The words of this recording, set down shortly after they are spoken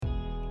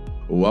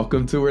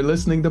Welcome to We're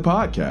Listening to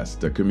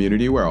Podcast, a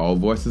community where all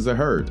voices are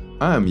heard.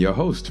 I'm your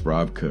host,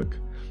 Rob Cook.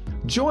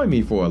 Join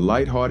me for a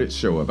lighthearted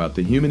show about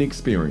the human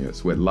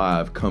experience with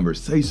live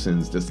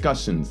conversations,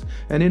 discussions,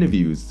 and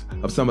interviews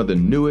of some of the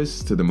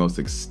newest to the most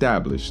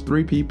established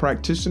 3P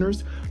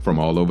practitioners from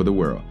all over the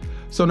world.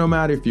 So no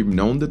matter if you've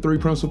known the 3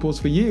 principles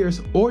for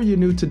years or you're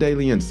new to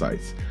Daily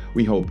Insights,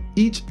 we hope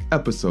each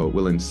episode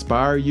will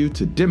inspire you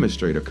to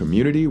demonstrate a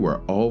community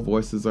where all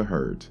voices are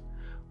heard.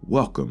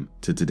 Welcome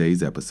to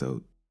today's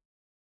episode.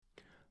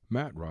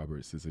 Matt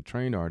Roberts is a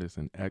trained artist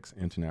and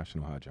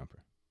ex-international high jumper.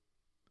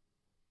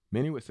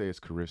 Many would say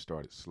his career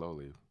started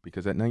slowly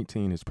because at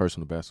 19 his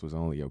personal best was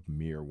only a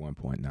mere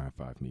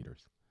 1.95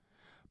 meters.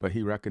 But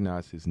he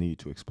recognized his need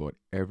to exploit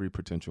every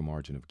potential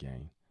margin of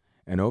gain.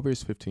 And over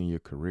his 15-year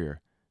career,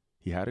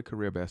 he had a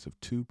career best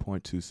of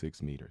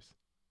 2.26 meters,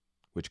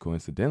 which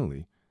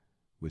coincidentally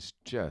was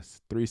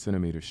just 3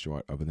 centimeters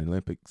short of an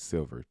Olympic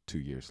silver 2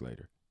 years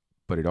later.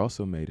 But it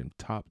also made him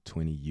top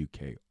 20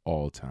 UK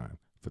all-time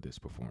for this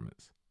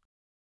performance.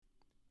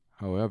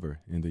 However,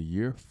 in the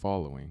year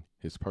following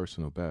his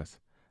personal best,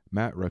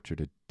 Matt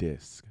ruptured a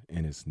disc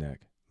in his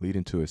neck,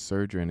 leading to his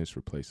surgery and his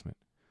replacement.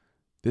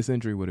 This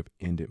injury would have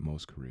ended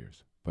most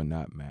careers, but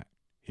not Matt.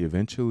 He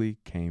eventually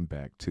came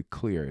back to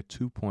clear at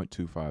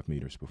 2.25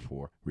 meters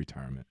before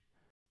retirement.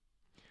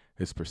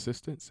 His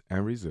persistence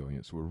and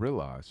resilience were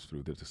realized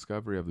through the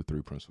discovery of the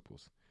 3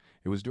 principles.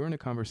 It was during a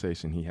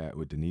conversation he had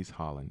with Denise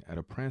Holland at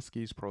a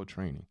Pransky's Pro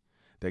Training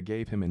that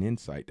gave him an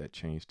insight that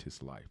changed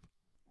his life.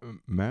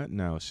 Matt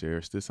now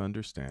shares this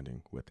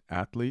understanding with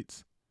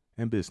athletes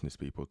and business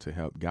people to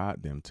help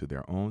guide them to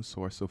their own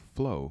source of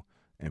flow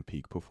and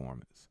peak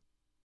performance.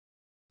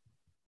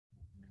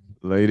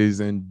 Ladies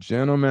and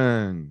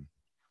gentlemen,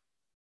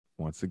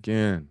 once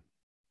again,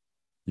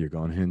 you're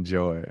going to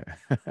enjoy it.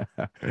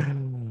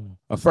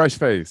 A fresh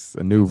face,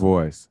 a new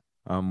voice.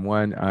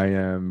 One I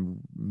am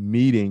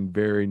meeting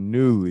very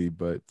newly,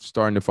 but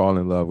starting to fall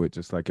in love with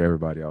just like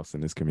everybody else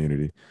in this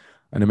community.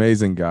 An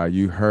amazing guy.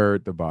 You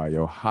heard the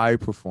bio, high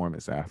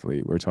performance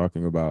athlete. We're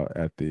talking about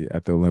at the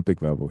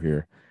Olympic level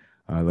here.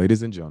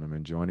 Ladies and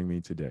gentlemen, joining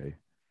me today,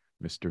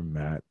 Mr.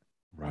 Matt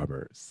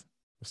Roberts.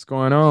 What's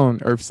going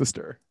on, Earth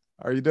Sister?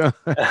 How are you doing?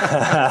 I'm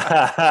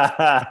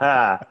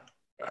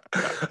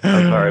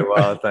very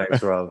well,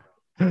 thanks, Rob.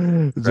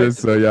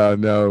 Just so y'all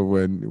know,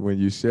 when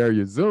you share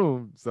your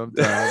Zoom,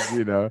 sometimes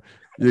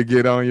you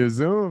get on your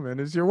Zoom and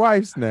it's your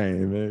wife's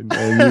name, and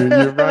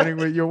you're running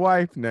with your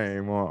wife's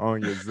name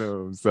on your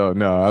Zoom. So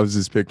no, I was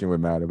just picking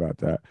with Matt about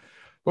that.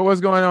 But what's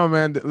going on,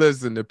 man?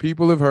 Listen, the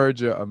people have heard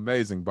your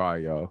amazing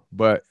bio,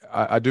 but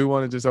I do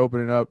want to just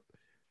open it up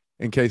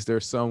in case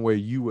there's some way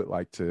you would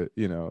like to,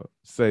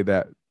 say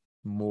that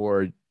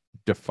more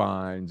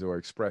defines or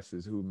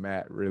expresses who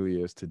Matt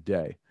really is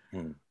today.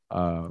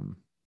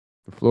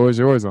 The floor is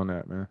yours on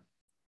that, man.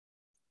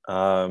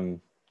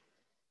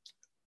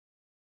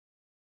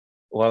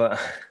 Well,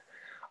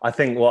 I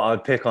think what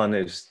I'd pick on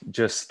is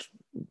just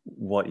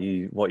what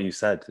you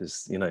said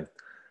is, you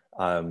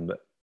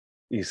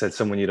said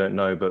someone you don't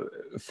know, but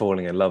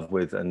falling in love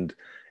with, and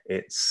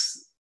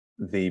it's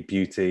the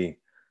beauty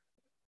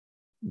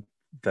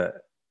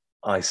that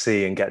I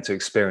see and get to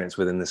experience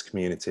within this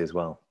community as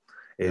well.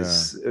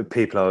 Is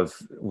people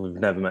we've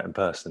never met in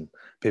person,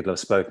 people I've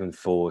spoken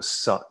for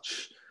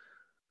such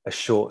a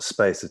short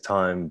space of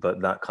time, but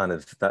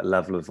that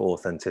level of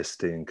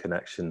authenticity and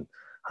connection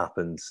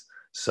happens.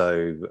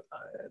 So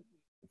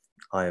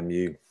I am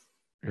you.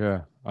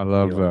 Yeah, I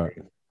love that.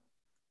 Me.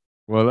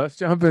 Well, let's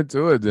jump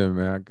into it then,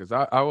 man, because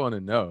I want to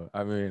know.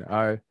 I mean,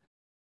 I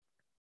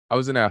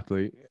was an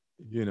athlete,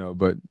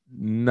 but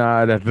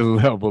not at the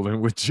level in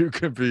which you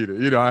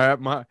competed. I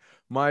had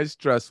my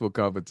stressful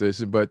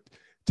competition, but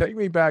take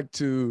me back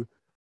to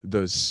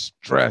the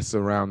stress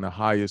around the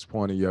highest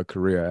point of your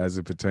career as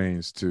it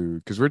pertains to,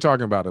 because we're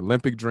talking about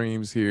Olympic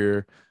dreams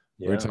here.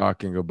 Yeah. We're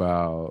talking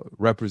about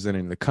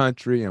representing the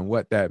country and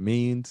what that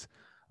means.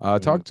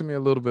 Talk to me a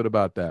little bit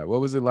about that.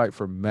 What was it like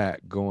for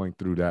Matt going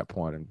through that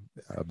point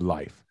of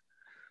life?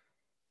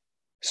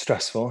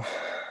 Stressful,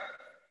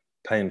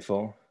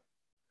 painful,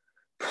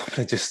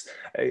 probably just,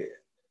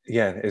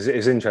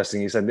 it's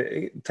interesting. You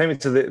said, take me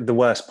to the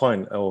worst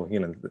point,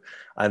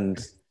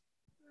 and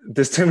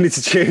there's too many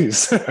to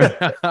choose.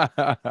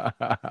 But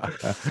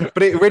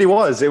it really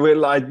was.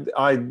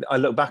 I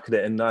look back at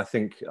it and I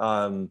think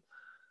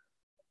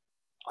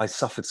I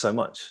suffered so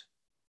much,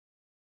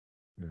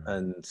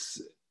 and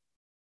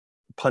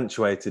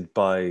punctuated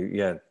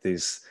by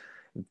these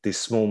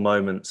small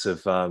moments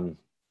of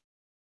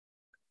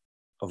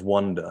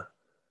wonder.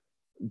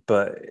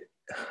 But it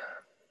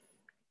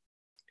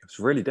was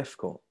really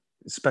difficult,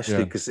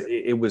 especially because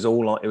it was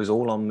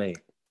all on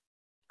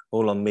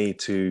me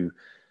to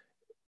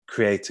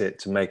create it,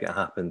 to make it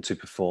happen, to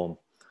perform.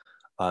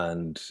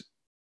 And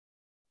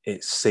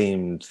it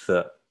seemed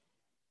that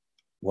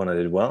when I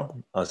did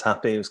well, I was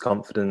happy, I was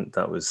confident,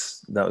 that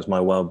was my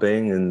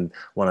well-being. And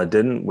when I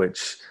didn't,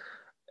 which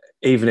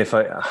even if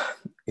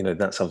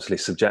that's obviously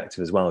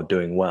subjective as well,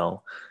 doing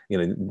well,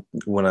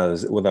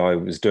 whether I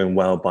was doing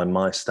well by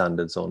my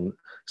standards on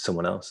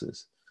someone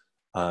else's.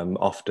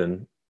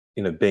 Often,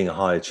 being a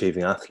high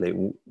achieving athlete,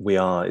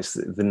 it's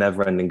the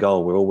never ending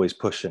goal. We're always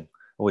pushing,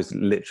 always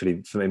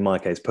literally, in my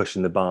case,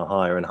 pushing the bar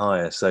higher and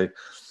higher. So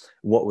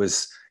what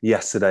was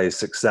yesterday's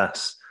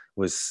success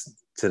was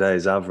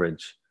today's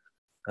average.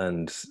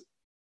 And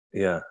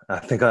yeah, I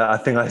think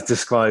I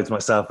described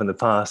myself in the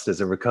past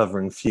as a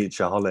recovering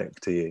future-holic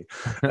to you.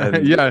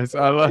 And yes,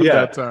 I love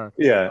that term.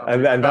 Yeah,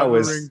 and that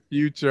was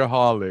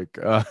future-holic.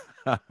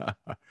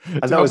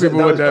 And tell people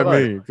what that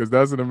means, because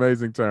that's an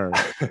amazing term.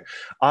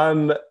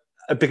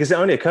 Because it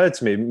only occurred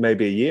to me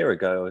maybe a year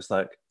ago. I was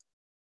like,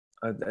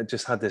 I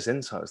just had this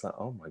insight. I was like,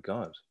 oh my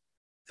God,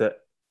 that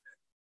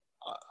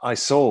I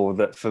saw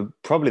that for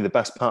probably the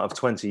best part of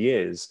 20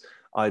 years,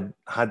 I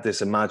had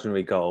this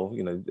imaginary goal,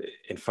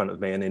 in front of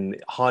me. And in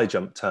high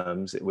jump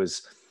terms, it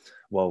was,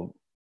 well,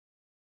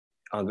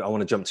 I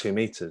want to jump 2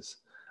 meters.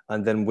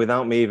 And then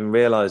without me even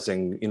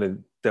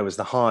realizing, there was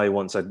the high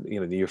once the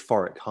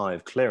euphoric high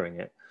of clearing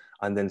it.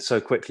 And then so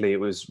quickly it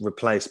was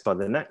replaced by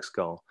the next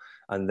goal.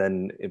 And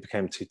then it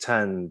became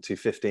 210,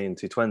 215,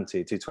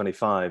 220,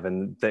 225.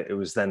 And it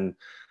was then,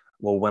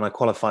 well, when I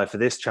qualify for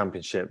this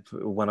championship,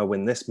 when I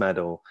win this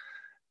medal.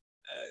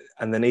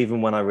 And then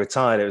even when I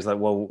retired, it was like,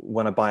 well,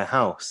 when I buy a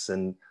house.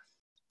 And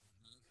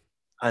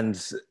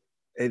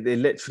it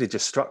literally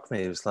just struck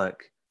me. It was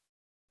like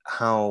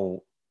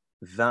how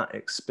that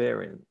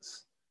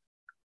experience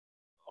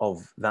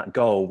of that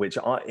goal, which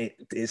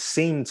it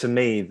seemed to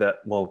me that,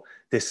 well,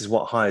 this is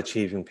what high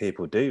achieving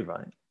people do,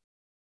 right?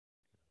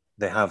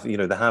 They have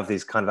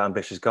these kind of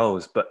ambitious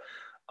goals, but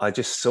I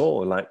just saw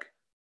like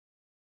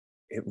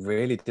it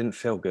really didn't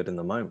feel good in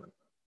the moment.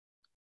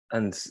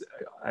 And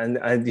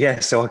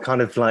yeah, so I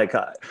kind of like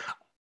I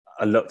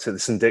looked at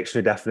some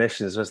dictionary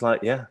definitions. I was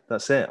like, yeah,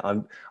 that's it.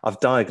 I've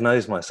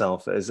diagnosed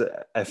myself as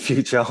a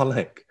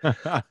future-holic.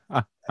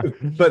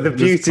 But the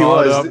beauty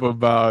was up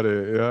about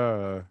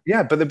it,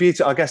 yeah. But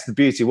I guess the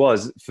beauty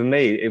was, for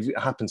me, it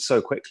happened so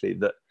quickly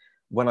that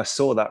when I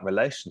saw that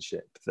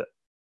relationship, that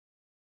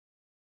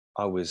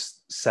I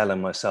was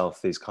selling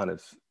myself these kind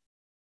of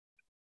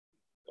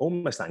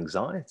almost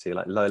anxiety,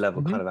 like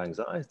low-level kind of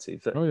anxiety.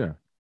 That,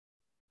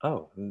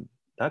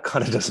 that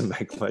kind of doesn't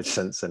make much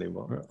sense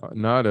anymore.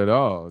 Not at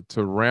all.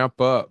 To ramp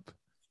up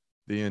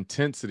the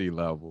intensity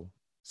level,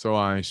 so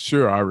I'm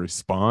sure I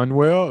respond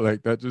well.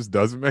 Like, that just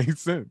doesn't make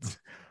sense.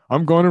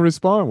 I'm going to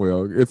respond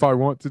well if I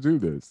want to do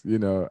this.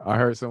 I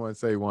heard someone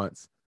say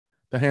once,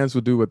 the hands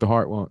will do what the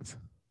heart wants.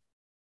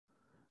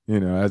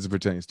 As it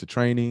pertains to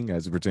training,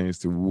 as it pertains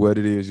to what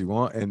it is you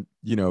want, and,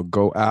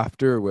 go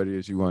after what it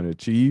is you want to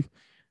achieve.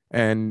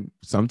 And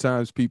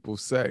sometimes people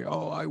say,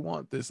 oh, I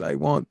want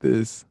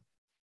this.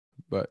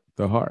 But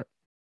the heart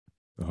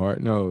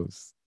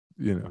knows,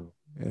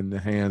 and the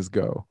hands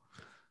go.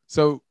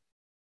 So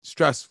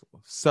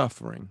stressful,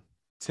 suffering,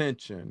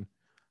 tension.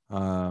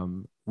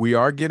 We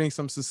are getting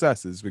some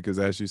successes because,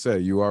 as you say,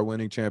 you are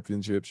winning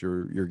championships,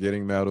 you're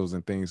getting medals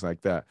and things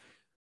like that.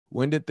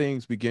 When did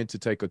things begin to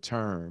take a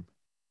turn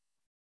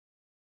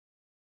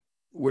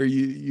where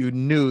you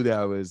knew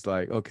that was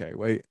like, okay,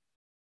 wait,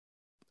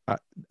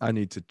 I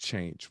need to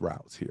change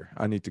routes here.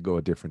 I need to go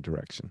a different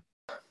direction?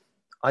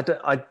 I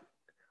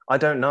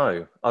don't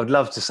know. I would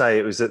love to say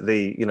it was at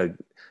the,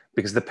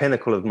 because the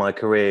pinnacle of my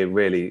career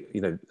really,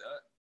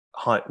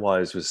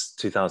 height-wise was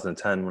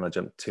 2010 when I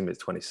jumped 2 meters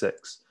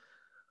 26.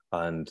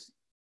 And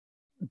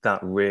that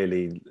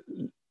really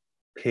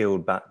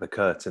peeled back the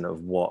curtain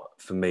of what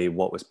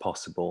was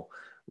possible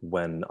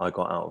when I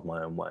got out of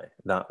my own way.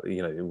 That,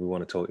 we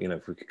want to talk,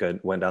 if we could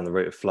went down the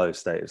route of flow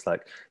state, it's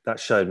like that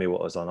showed me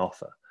what was on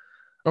offer.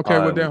 Okay,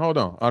 well then hold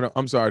on.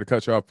 I'm sorry to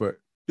cut you off, but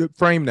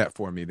frame that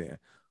for me then.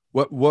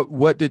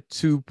 What did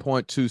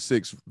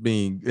 2.26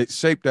 mean? It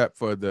shaped that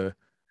for the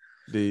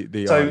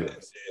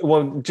audience.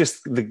 Well,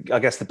 just I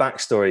guess the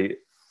backstory.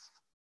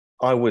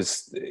 I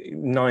was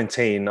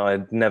 19. I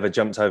had never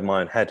jumped over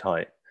my own head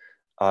height.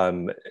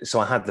 So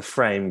I had the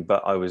frame,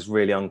 but I was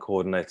really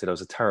uncoordinated. I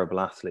was a terrible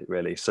athlete,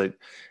 really. So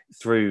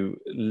through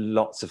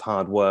lots of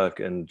hard work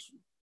and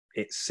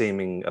it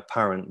seeming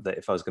apparent that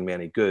if I was going to be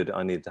any good,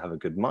 I needed to have a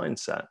good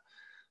mindset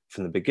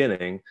from the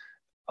beginning.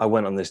 I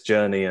went on this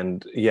journey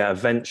and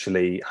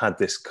eventually had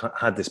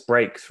this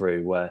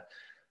breakthrough where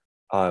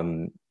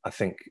I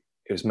think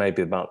it was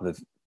maybe about the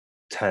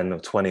 10th or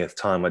 20th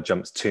time I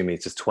jumped 2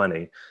 meters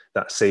 20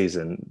 that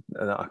season.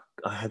 And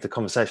I had the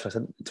conversation. I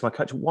said to my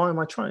coach, why am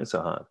I trying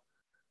so hard?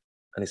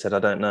 And he said, I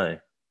don't know.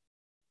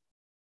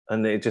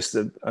 And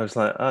I was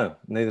like, oh,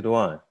 neither do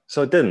I.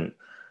 So I didn't.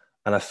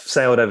 And I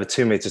sailed over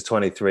 2 meters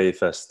 23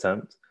 first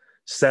attempt,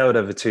 sailed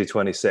over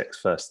 226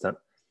 first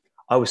attempt.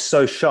 I was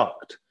so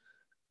shocked,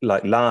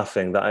 like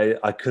laughing, that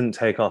I couldn't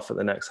take off at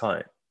the next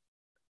height,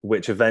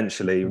 which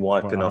eventually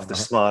wiping off the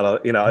smile.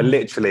 I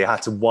literally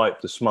had to wipe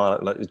the smile,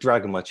 like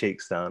dragging my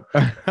cheeks down.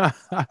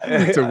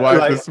 To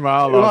wipe the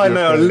smile off. I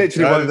know,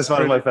 literally wiping the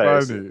smile on my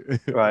face.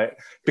 Right.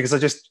 Because I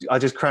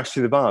just crashed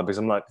through the bar because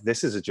I'm like,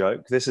 this is a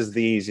joke. This is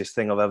the easiest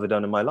thing I've ever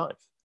done in my life.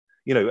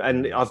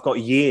 And I've got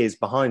years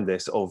behind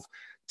this of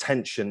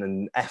tension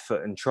and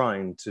effort and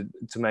trying to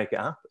make it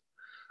happen.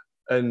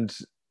 And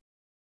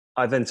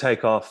I then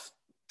take off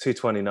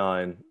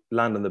 229,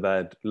 land on the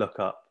bed, look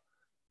up,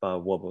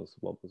 wobbles,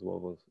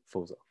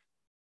 falls off.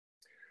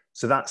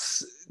 So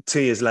that's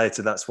 2 years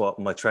later. That's what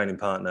my training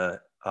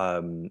partner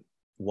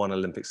won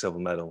Olympic silver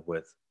medal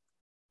with.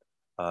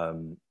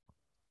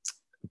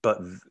 But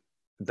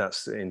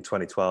that's in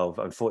 2012.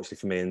 Unfortunately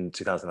for me, in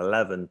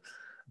 2011,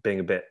 being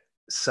a bit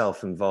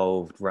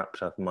self-involved,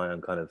 wrapped up in my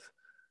own kind of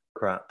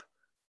crap,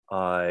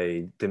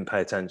 I didn't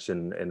pay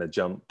attention in a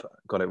jump,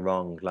 got it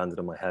wrong, landed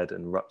on my head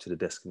and ruptured a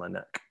disc in my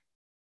neck.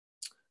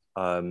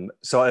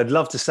 So I'd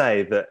love to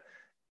say that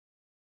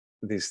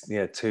these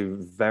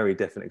two very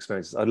different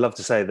experiences. I'd love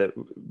to say that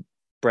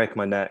breaking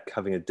my neck,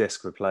 having a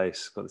disc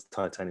replaced, got this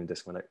titanium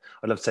disc in my neck,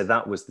 I'd love to say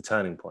that was the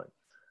turning point.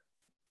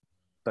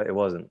 But it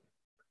wasn't.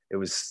 It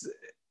was,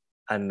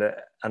 and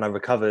I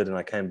recovered and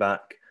I came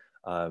back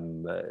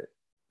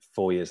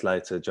 4 years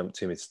later, jumped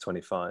 2 meters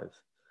 25.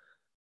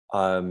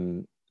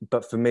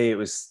 But for me, it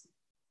was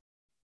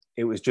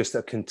just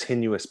a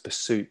continuous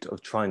pursuit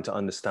of trying to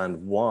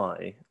understand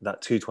why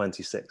that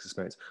 226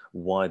 experience,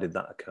 why did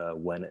that occur,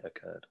 when it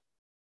occurred?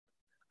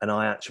 And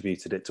I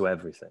attributed it to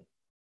everything.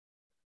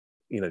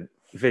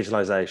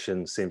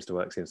 Visualization seems to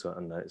work.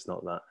 No, it's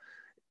not that.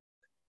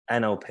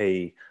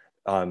 NLP,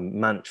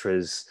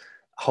 mantras,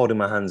 holding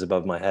my hands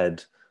above my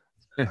head.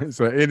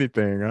 So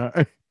anything,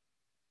 huh?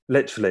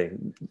 Literally,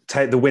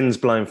 take the wind's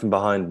blowing from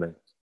behind me.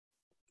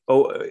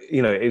 Oh,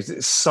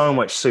 it's so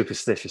much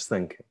superstitious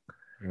thinking.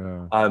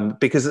 Yeah.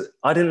 Because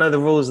I didn't know the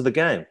rules of the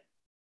game.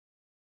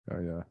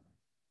 Oh yeah.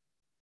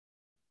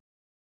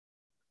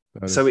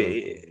 So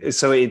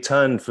it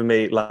turned for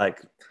me,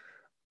 like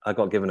I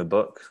got given a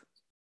book,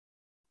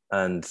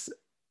 and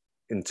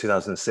in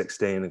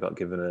 2016 I got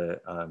given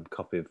a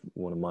copy of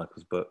one of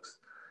Michael's books,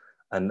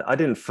 and I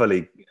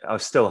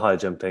was still high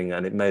jumping,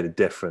 and it made a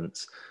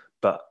difference,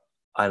 but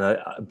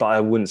I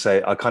wouldn't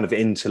say I kind of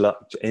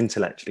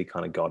intellectually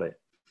kind of got it.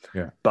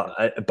 Yeah. But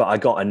I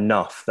got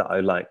enough that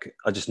I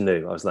just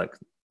knew. I was like,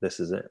 this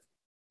is it.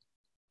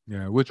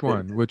 Yeah. Which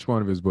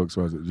one of his books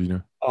was it? Do you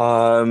know?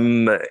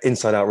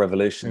 Inside Out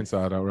Revolution.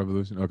 Inside Out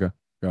Revolution. Okay.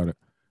 Got it.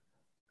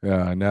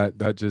 Yeah. And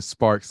that just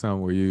sparked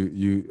some where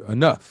you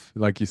enough,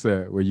 like you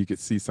said, where you could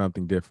see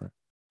something different.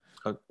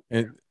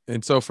 And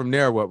so from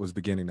there, what was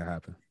beginning to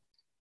happen?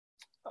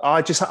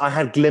 I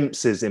had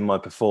glimpses in my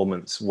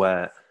performance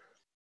where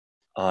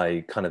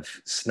I kind of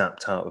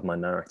snapped out of my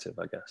narrative,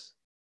 I guess.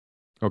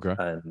 Okay.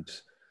 And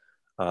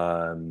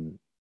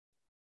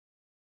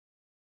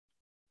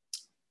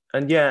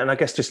I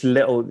guess just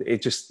little,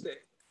 it was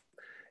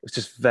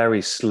just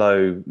very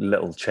slow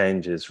little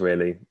changes,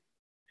 really.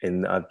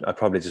 I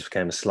probably just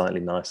became a slightly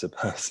nicer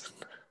person.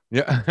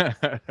 Yeah.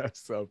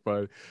 That's so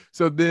funny.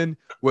 So then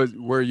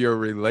were your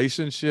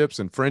relationships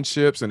and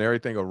friendships and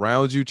everything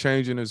around you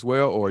changing as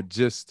well, or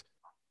just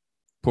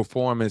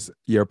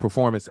your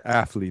performance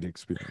athlete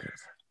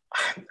experience?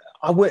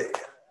 I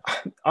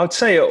would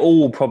say it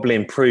all probably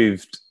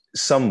improved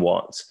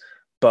somewhat,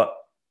 but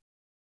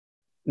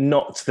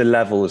not to the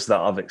levels that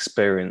I've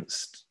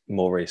experienced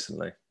more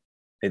recently.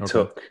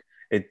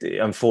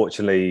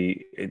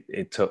 Unfortunately,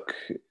 I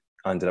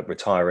ended up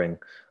retiring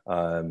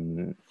a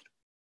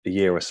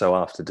year or so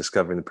after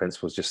discovering the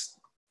principles, just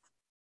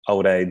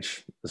old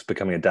age, was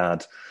becoming a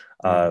dad.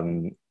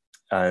 And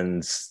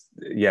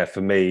yeah,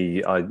 for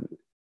me,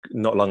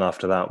 not long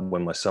after that,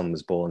 when my son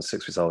was born,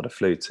 6 weeks old, I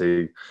flew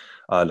to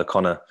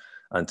Lacona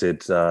and did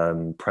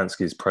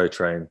Pransky's Pro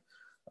Train,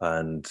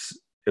 and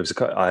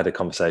I had a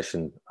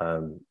conversation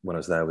when I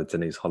was there with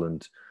Denise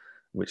Holland,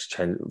 which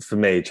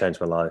changed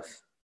my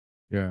life.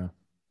 Yeah,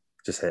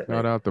 just hit.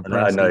 Shout out to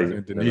Franskys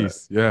and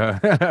Denise. Yeah,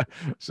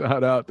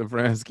 shout out to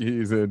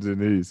Franskys and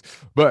Denise.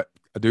 But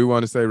I do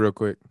want to say real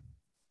quick,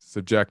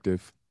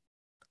 subjective,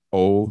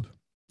 old.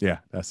 Yeah,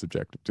 that's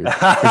subjective too.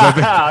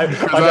 I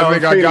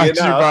think I got you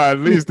by at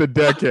least a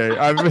decade.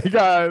 I think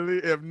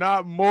if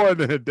not more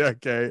than a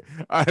decade,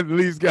 I at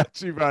least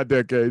got you by a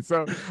decade.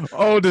 So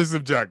old is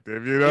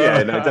subjective,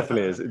 Yeah, no, it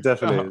definitely is. It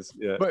definitely is.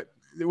 Yeah. But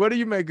what do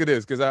you make of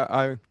this? Because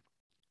I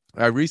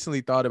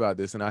recently thought about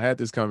this, and I had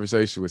this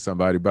conversation with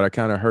somebody, but I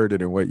kind of heard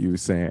it in what you were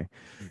saying.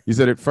 You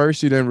said at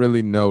first you didn't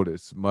really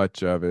notice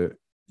much of it,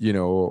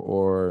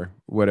 or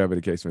whatever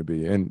the case may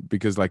be, and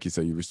because, like you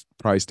said, you were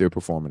probably still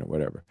performing or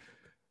whatever.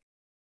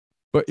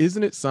 But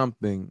isn't it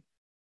something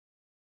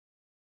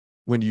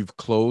when you've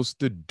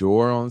closed the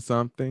door on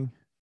something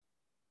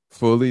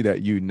fully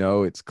that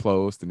it's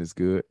closed and it's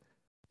good,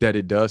 that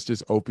it does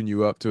just open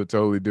you up to a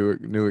totally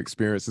new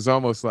experience? It's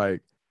almost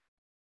like,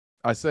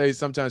 I say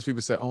sometimes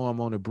people say, oh, I'm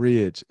on a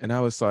bridge. And I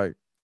was like,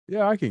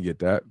 yeah, I can get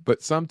that.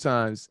 But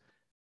sometimes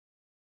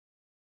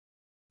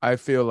I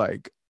feel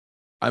like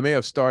I may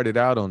have started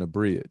out on a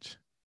bridge,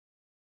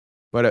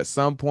 but at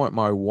some point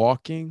my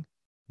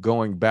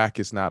going back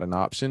is not an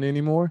option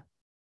anymore.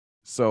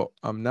 So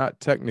I'm not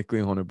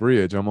technically on a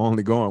bridge. I'm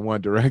only going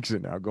one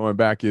direction now. Going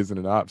back isn't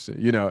an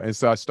option, And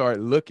so I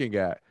started looking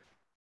at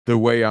the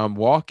way I'm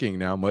walking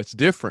now much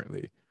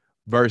differently,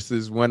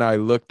 versus when I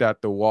looked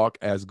at the walk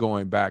as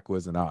going back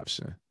was an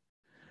option.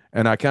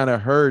 And I kind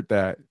of heard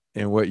that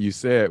in what you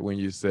said when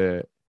you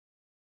said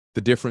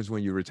the difference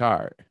when you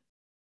retired.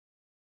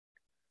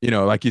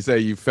 Like you say,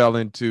 you fell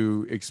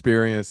into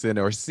experiencing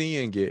or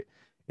seeing it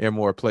in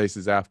more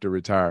places after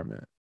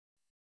retirement.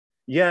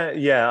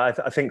 Yeah,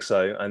 I think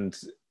so.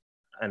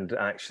 And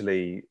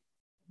actually,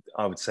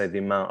 I would say the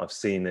amount I've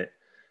seen it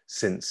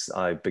since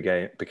I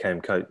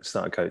became coach,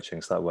 started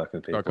coaching, started working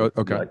with people.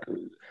 Okay. Like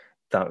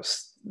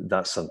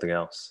that's something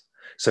else.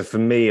 So for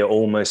me, it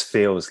almost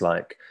feels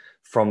like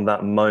from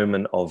that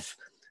moment of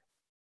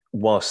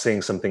while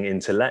seeing something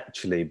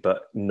intellectually,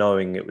 but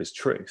knowing it was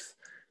truth,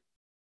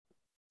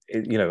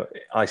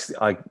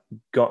 I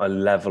got a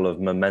level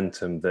of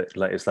momentum that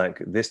like, it's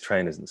like, this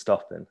train isn't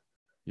stopping.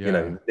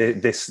 Yeah.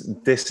 This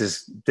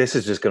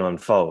is just going to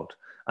unfold.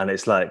 And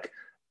it's like,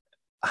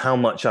 how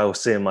much I will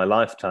see in my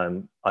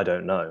lifetime, I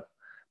don't know.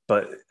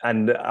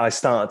 And I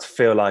start to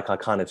feel like I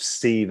kind of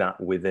see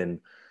that within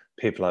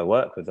people I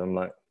work with. I'm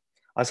like,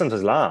 I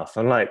sometimes laugh.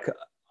 I'm like,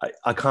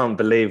 I can't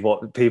believe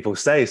what people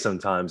say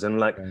sometimes. And I'm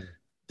like,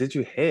 did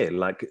you hear?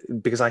 Like,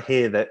 because I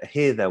hear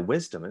their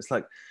wisdom. It's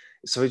like,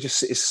 so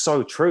it's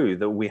so true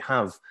that we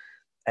have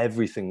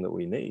everything that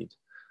we need.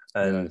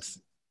 And yes.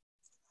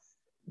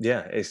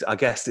 Yeah, I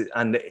guess,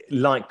 and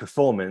like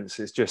performance,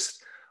 it's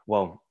just,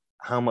 well,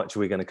 how much are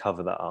we going to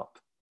cover that up?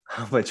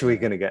 How much are we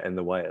going to get in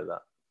the way of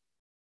that?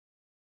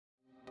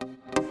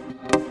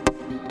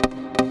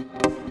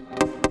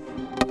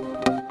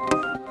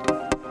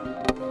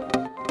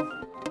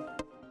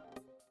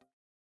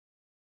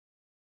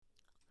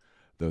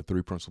 The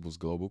Three Principles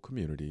Global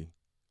Community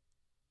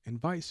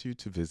invites you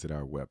to visit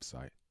our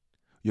website.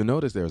 You'll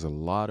notice there's a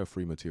lot of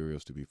free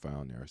materials to be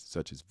found there,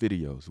 such as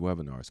videos,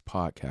 webinars,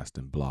 podcasts,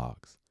 and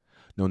blogs.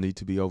 No need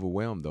to be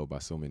overwhelmed, though, by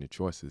so many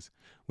choices.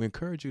 We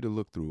encourage you to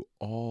look through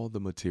all the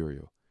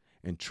material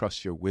and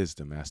trust your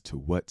wisdom as to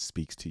what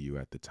speaks to you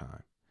at the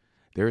time.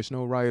 There is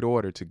no right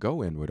order to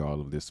go in with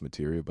all of this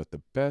material, but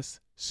the best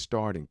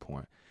starting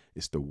point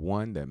is the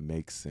one that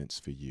makes sense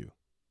for you.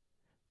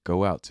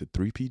 Go out to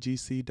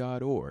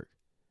 3pgc.org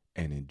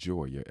and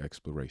enjoy your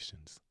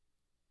explorations.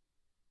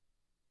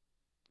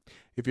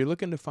 If you're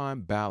looking to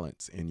find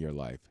balance in your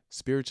life,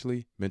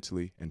 spiritually,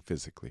 mentally, and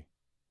physically,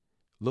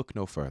 look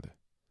no further.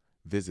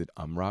 Visit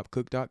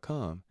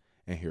I'mRobCook.com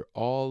and hear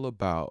all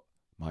about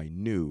my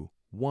new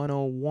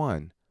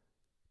one-on-one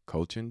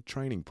coaching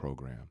training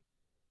program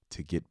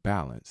to get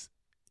balance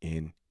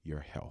in your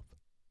health.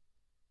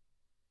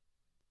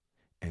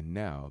 And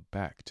now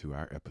back to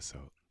our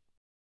episode.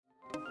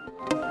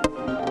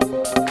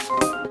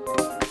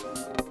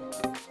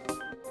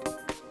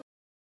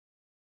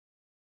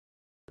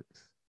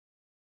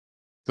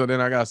 So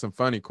then I got some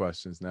funny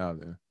questions now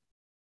then.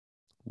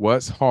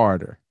 What's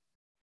harder,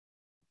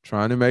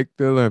 trying to make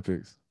the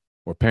Olympics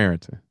or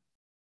parenting?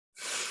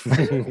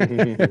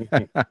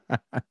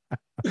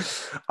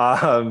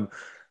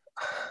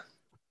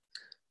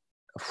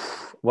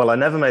 Well, I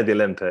never made the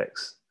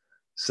Olympics,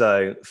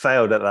 so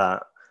failed at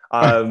that.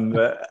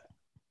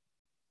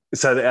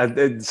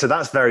 So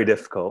that's very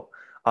difficult.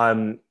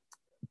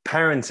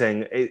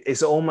 Parenting,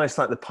 it's almost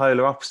like the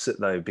polar opposite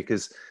though,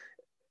 because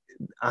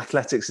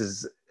athletics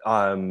is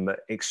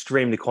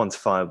extremely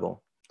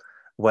quantifiable,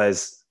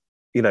 whereas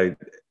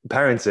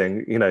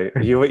parenting,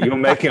 you're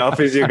making it up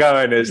as you're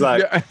going. It's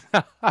like,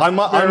 yeah. I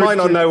might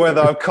not know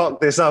whether I've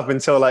cocked this up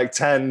until like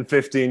 10,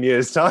 15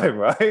 years time,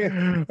 right?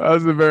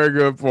 That's a very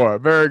good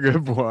point. Very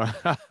good point.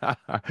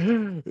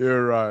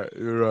 You're right.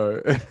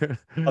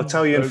 I'll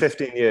tell you in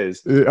 15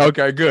 years.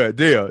 Okay, good.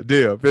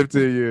 Deal.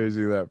 15 years,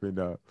 you let me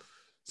know.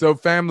 So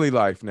family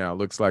life now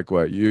looks like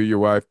what? You, your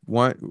wife,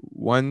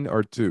 one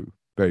or two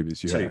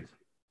babies you have?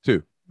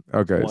 Two.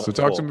 Okay, so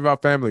talk to me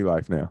about family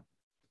life now.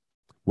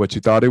 What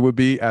you thought it would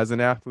be as an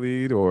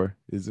athlete, or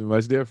is it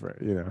much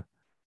different?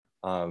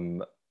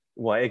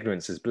 Well,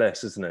 ignorance is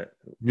bliss, isn't it?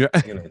 Yeah.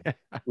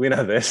 We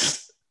know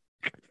this.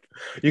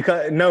 You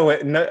can't. No.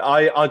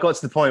 I got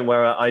to the point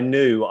where I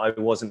knew I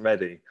wasn't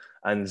ready,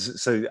 and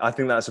so I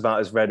think that's about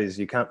as ready as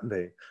you can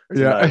be.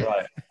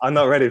 Right. I'm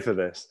not ready for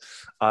this.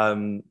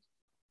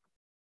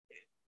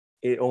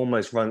 It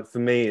almost run for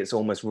me. It's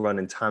almost run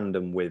in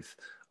tandem with,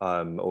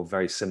 or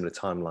very similar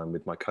timeline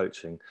with my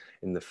coaching,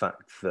 in the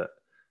fact that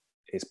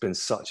it's been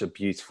such a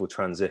beautiful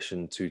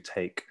transition to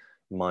take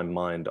my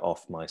mind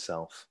off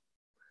myself.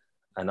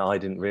 And I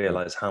didn't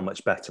realize how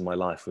much better my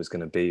life was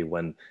going to be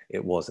when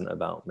it wasn't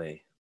about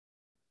me.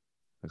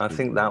 I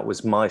think that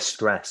was my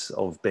stress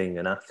of being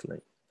an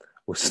athlete,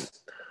 was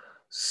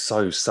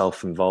so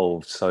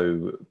self-involved,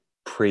 so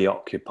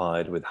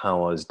preoccupied with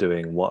how I was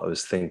doing, what I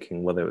was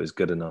thinking, whether it was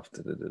good enough,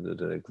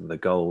 the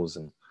goals,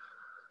 and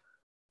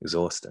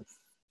exhausting.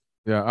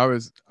 Yeah, I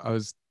was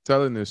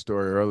telling this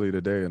story earlier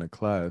today in a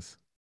class.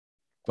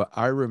 But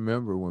I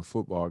remember when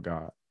football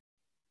got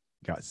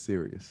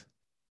serious.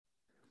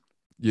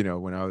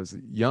 When I was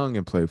young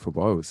and played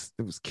football, it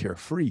was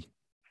carefree.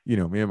 Me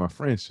and my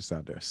friends just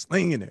out there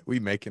slinging it. We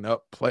making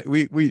up play.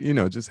 We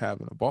just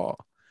having a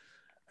ball.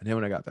 And then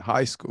when I got to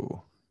high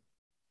school,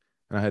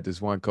 And I had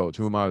this one coach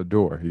whom I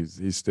adore.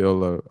 He's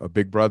still a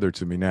big brother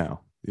to me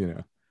now,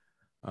 you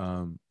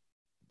know.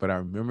 But I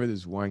remember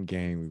this one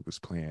game we was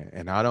playing,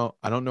 and I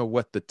don't know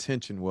what the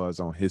tension was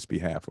on his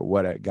behalf or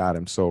what had got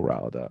him so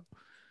riled up.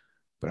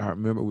 But I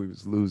remember we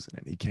was losing,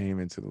 and he came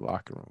into the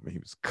locker room and he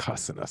was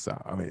cussing us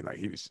out. I mean, like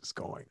he was just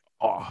going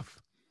off.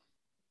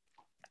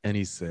 And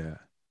he said,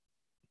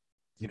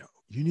 you know,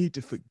 you need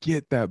to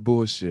forget that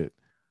bullshit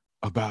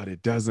about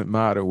it doesn't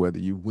matter whether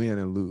you win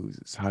or lose.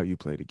 It's how you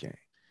play the game.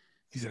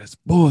 He said, that's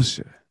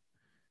bullshit.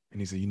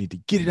 And he said, you need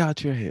to get it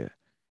out your head.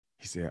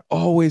 He said,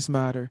 always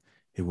matter.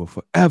 It will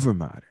forever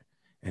matter.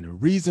 And the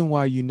reason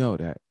why you know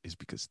that is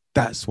because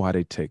that's why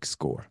they take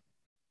score.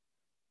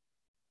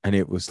 And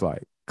it was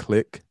like,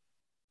 click.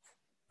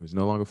 It was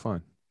no longer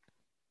fun.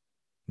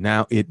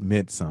 Now it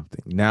meant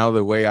something. Now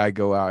the way I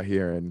go out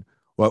here and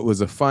what was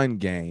a fun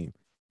game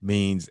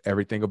means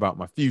everything about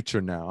my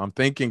future now. I'm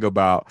thinking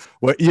about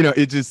what, you know,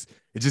 it just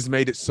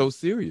made it so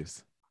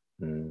serious.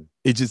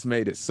 It just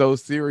made it so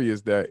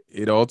serious that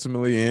it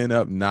ultimately ended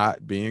up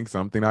not being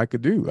something I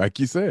could do. Like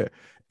you said,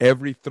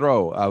 every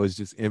throw I was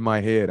just in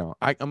my head on.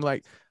 I'm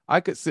like,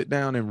 I could sit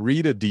down and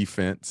read a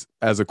defense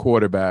as a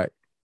quarterback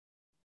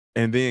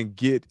and then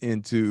get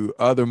into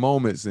other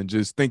moments and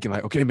just thinking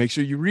like, okay, make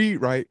sure you read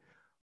right.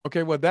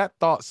 Okay, well, that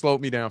thought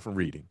slowed me down from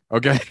reading.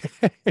 Okay.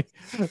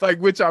 Like,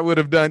 which I would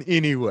have done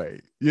anyway.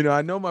 You know,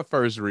 I know my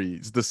first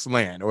reads, the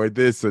slant or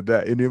this or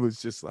that. And it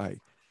was just like,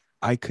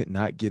 I could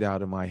not get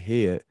out of my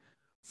head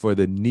for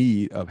the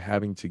need of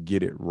having to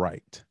get it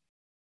right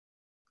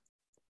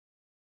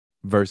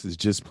versus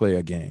just play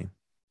a game.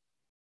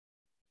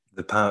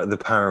 The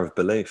power of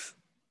belief.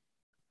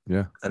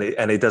 Yeah.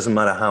 And it doesn't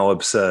matter how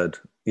absurd,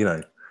 you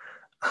know,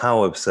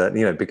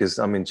 because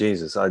I mean,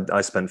 Jesus,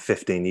 I spent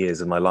 15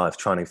 years of my life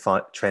training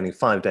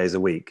 5 days a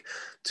week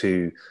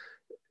to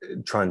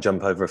try and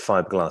jump over a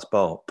fiberglass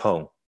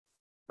pole.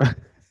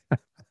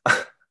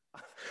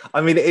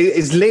 I mean,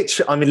 it's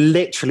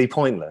literally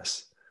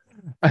pointless.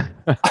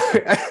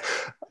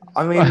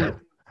 I mean,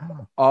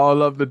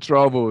 all of the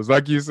troubles,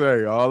 like you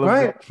say, all of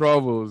right? the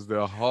troubles,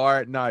 the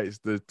hard nights,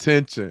 the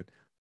tension,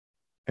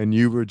 and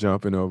you were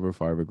jumping over a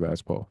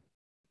fiberglass pole.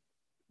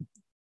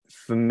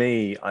 For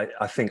me,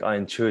 I think I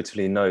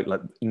intuitively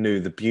knew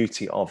the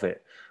beauty of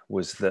it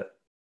was that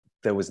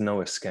there was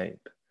no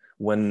escape.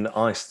 When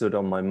I stood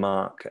on my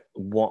mark,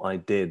 what I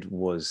did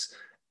was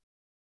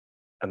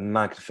a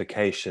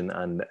magnification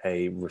and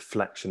a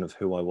reflection of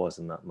who I was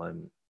in that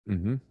moment.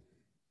 Mm-hmm.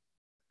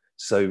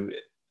 So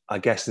I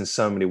guess in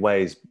so many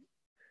ways,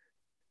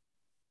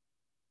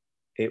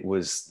 it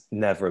was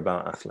never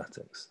about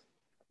athletics.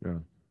 Yeah.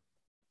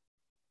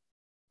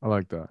 I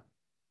like that.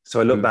 So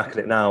I look back at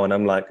it now and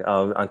I'm like,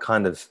 oh,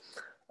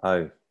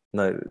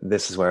 no,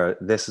 this is where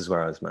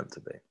I was meant to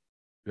be.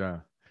 Yeah.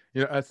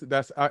 You know,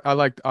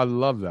 I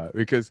love that,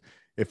 because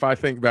if I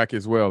think back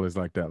as well, it's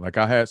like that. Like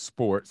I had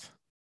sports,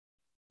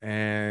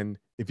 and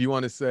if you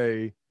want to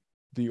say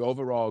the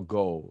overall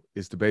goal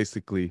is to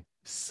basically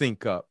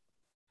sync up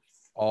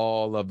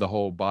all of the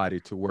whole body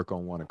to work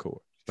on one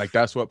accord. Like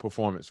that's what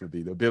performance would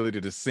be, the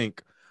ability to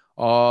sync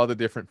all the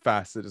different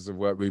facets of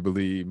what we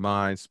believe,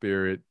 mind,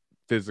 spirit,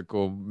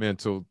 physical,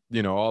 mental,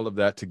 you know, all of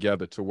that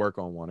together to work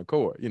on one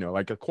accord, you know,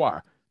 like a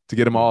choir, to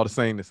get them all to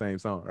sing the same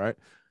song, right?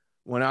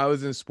 When I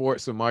was in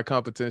sports, at my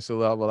competition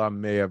level, I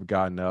may have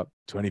gotten up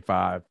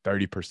 25,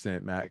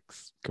 30%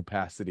 max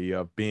capacity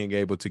of being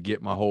able to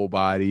get my whole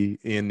body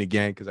in the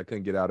game because I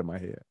couldn't get out of my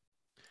head.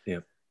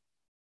 Yeah.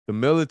 The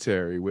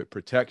military, with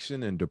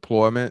protection and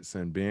deployments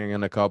and being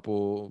in a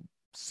couple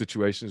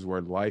situations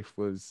where life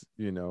was,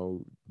 you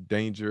know,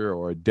 danger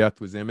or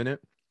death was imminent,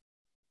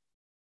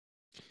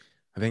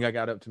 I think I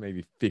got up to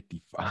maybe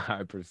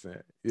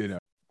 55%, you know.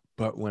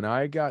 But when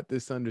I got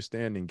this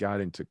understanding,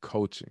 got into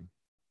coaching,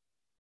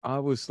 I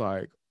was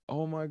like,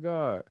 oh my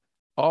God,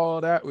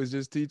 all that was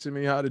just teaching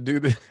me how to do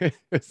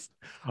this.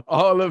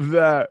 All of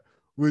that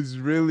was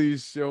really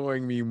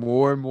showing me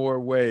more and more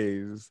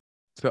ways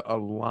to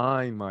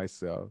align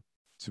myself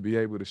to be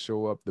able to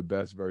show up the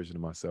best version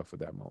of myself at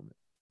that moment.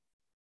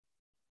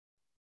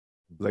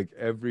 Like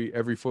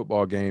every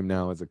football game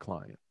now is a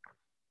client,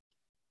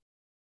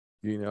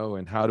 you know,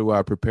 and how do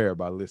I prepare?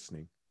 By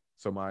listening.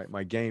 So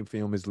my game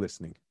film is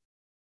listening.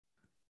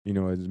 You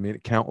know, as many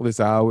countless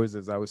hours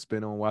as I would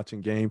spend on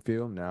watching game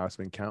film, now I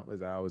spend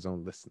countless hours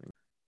on listening.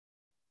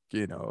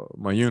 You know,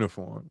 my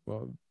uniform.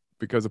 Well,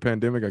 because of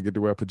pandemic, I get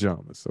to wear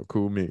pajamas. So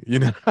cool me, you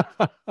know.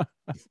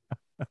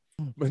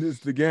 But it's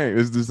the game.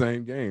 It's the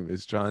same game.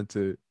 It's trying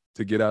to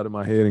get out of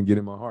my head and get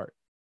in my heart.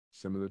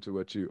 Similar to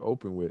what you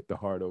open with, the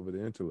heart over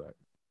the intellect.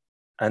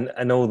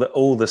 And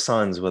all the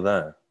signs were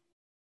there.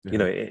 Yeah. You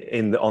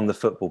know, on the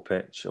football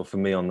pitch, or for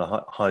me on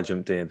the high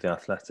jump D of the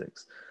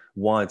athletics.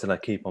 Why did I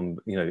keep on,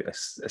 you know,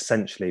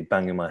 essentially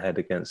banging my head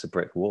against a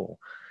brick wall?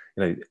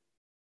 You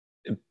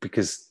know,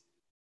 because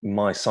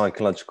my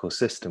psychological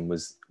system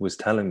was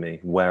telling me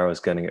where I was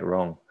getting it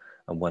wrong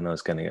and when I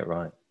was getting it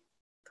right.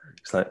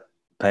 It's like,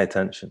 pay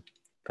attention.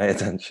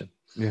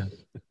 Yeah.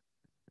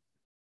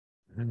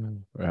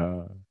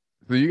 So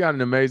you got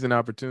an amazing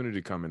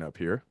opportunity coming up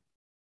here.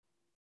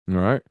 All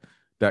right.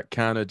 That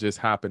kind of just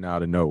happened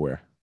out of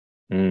nowhere.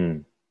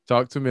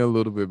 Talk to me a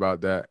little bit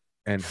about that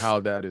and how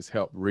that has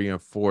helped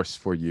reinforce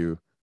for you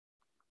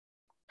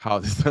how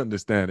this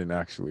understanding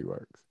actually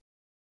works.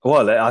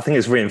 Well, I think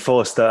it's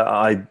reinforced that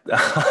I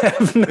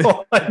have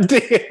no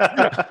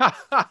idea.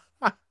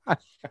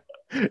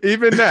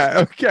 Even that,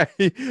 okay.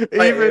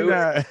 Even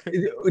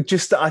that.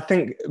 Just, I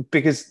think,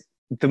 because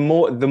the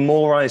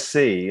more I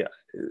see,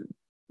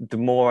 the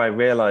more I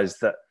realize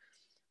that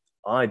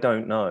I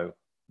don't know.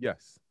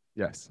 Yes.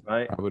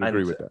 Right. I would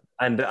agree with that.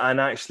 And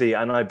actually,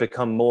 I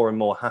become more and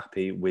more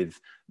happy with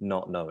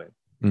not knowing.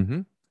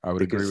 Mm-hmm. I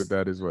would agree with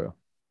that as well.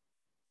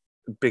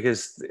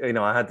 Because,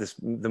 I had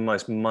the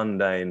most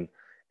mundane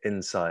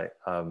insight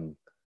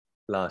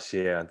last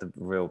year. I had the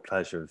real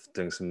pleasure of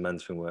doing some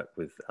mentoring work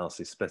with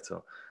Elsie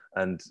Spittle.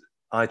 And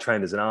I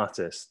trained as an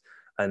artist,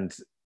 and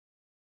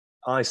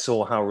I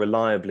saw how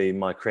reliably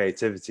my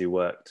creativity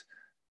worked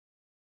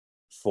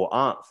for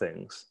art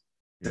things,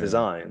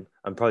 design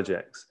and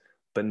projects,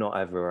 but not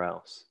everywhere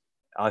else.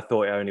 I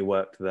thought it only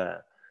worked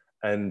there.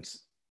 And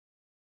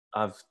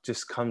I've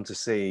just come to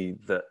see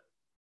that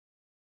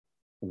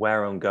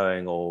where I'm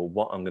going, or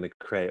what I'm going to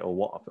create, or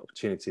what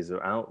opportunities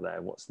are out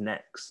there, what's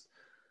next,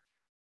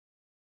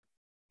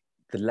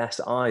 the less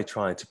I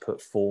try to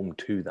put form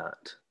to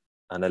that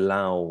and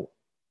allow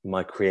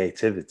my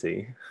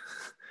creativity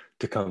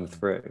to come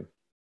through,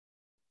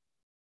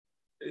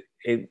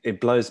 it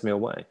blows me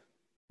away.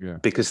 Yeah.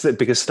 Because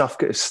stuff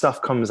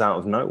comes out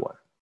of nowhere.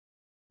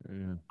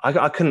 Yeah.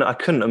 I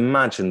couldn't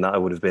imagine that I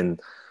would have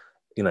been,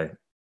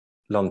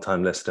 long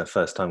time listener,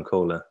 first time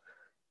caller,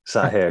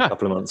 sat here a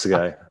couple of months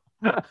ago.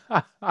 I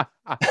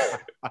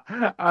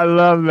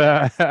love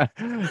that.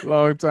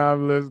 Long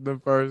time listener,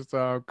 first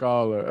time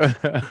caller.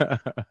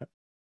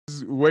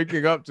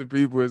 Waking up to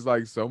people is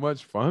like so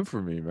much fun for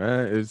me,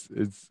 man.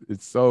 It's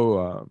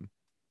so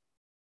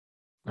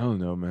I don't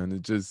know, man.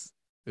 It just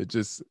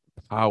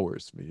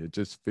powers me. It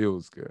just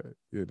feels good,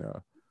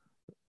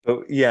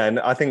 But yeah, and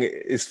I think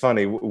it's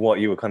funny what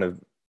you were kind of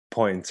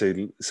pointing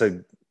to.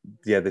 So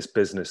yeah, this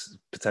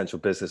potential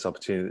business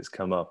opportunity that's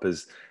come up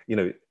is,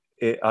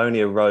 it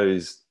only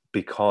arose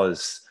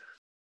because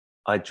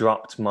I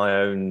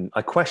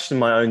questioned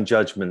my own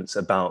judgments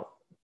about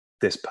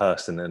this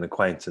person, an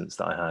acquaintance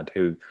that I had,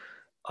 who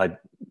I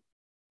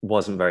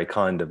wasn't very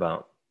kind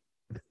about.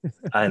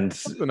 And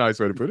that's a nice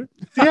way to put it.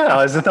 Yeah,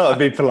 I thought I'd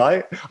be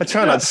polite. I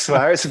try not to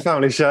swear. It's a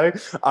family show.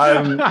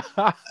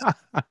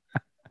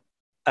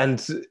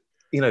 And,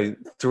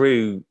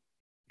 through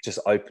just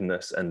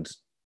openness and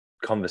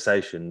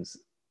conversations,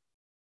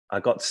 I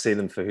got to see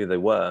them for who they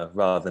were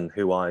rather than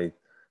who I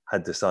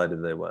had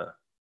decided they were.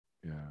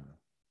 Yeah.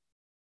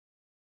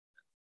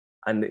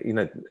 And,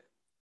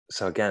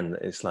 so again,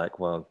 it's like,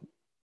 well,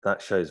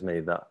 that shows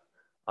me that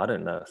I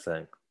don't know a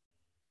thing.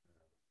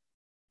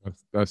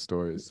 That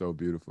story is so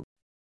beautiful.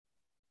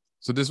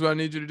 So this is what I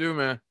need you to do,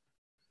 man.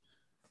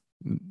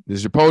 This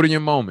is your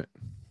podium moment.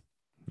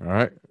 All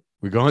right?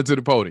 We're going to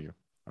the podium.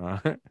 All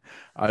right?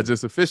 I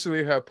just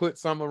officially have put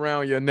some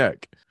around your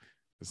neck.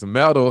 It's a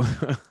medal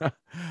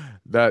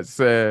that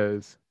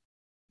says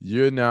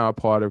you're now a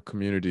part of a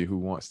community who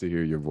wants to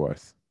hear your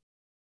voice.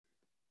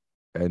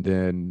 And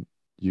then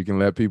you can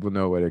let people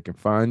know where they can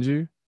find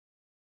you.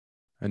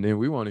 And then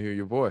we want to hear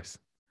your voice.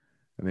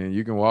 And then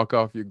you can walk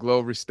off your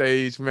glory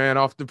stage, man,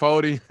 off the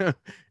podium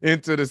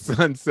into the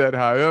sunset,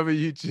 however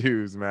you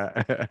choose, man.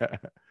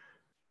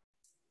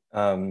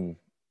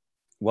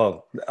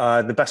 Well,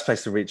 the best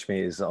place to reach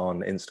me is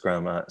on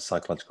Instagram at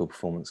Psychological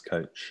Performance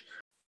Coach.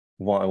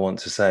 What I want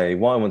to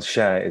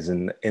share is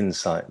an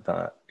insight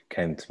that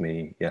came to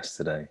me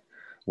yesterday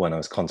when I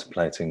was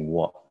contemplating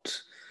what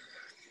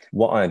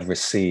I had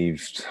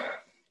received.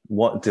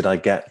 What did I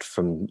get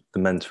from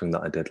the mentoring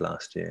that I did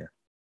last year?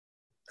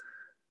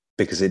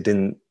 Because it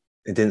didn't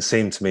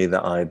seem to me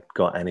that I'd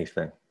got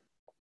anything.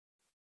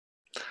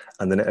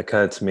 And then it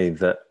occurred to me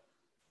that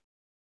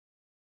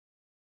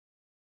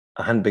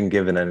I hadn't been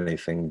given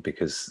anything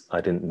because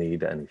I didn't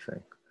need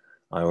anything.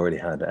 I already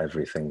had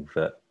everything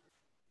that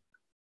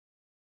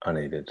I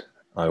needed.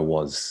 I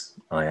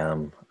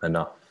am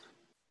enough.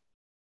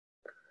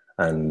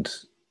 And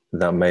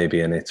that may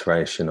be an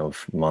iteration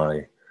of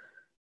my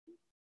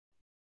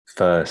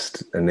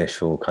first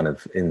initial kind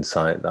of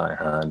insight that I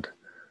had,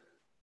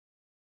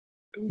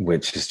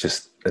 which is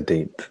just a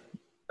deep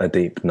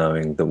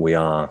knowing that we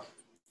are,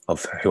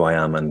 of who I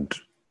am, and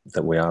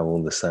that we are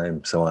all the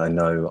same. So I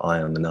know I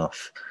am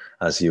enough,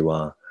 as you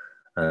are,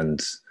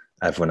 and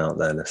everyone out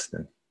there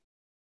listening.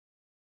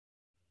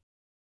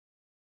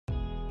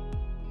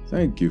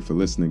 Thank you for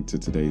listening to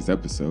today's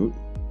episode.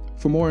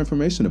 For more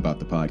information about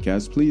the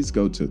podcast, please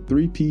go to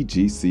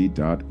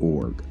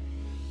 3pgc.org.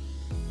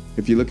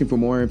 If you're looking for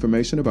more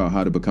information about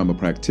how to become a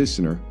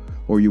practitioner,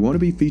 or you want to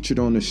be featured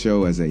on the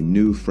show as a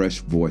new, fresh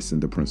voice in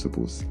the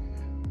principles,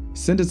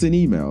 send us an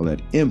email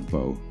at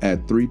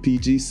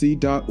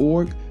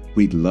info@3pgc.org.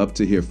 We'd love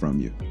to hear from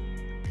you.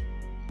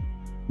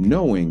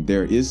 Knowing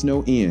there is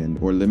no end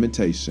or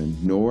limitation,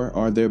 nor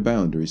are there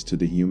boundaries to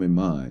the human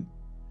mind,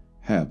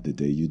 have the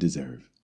day you deserve.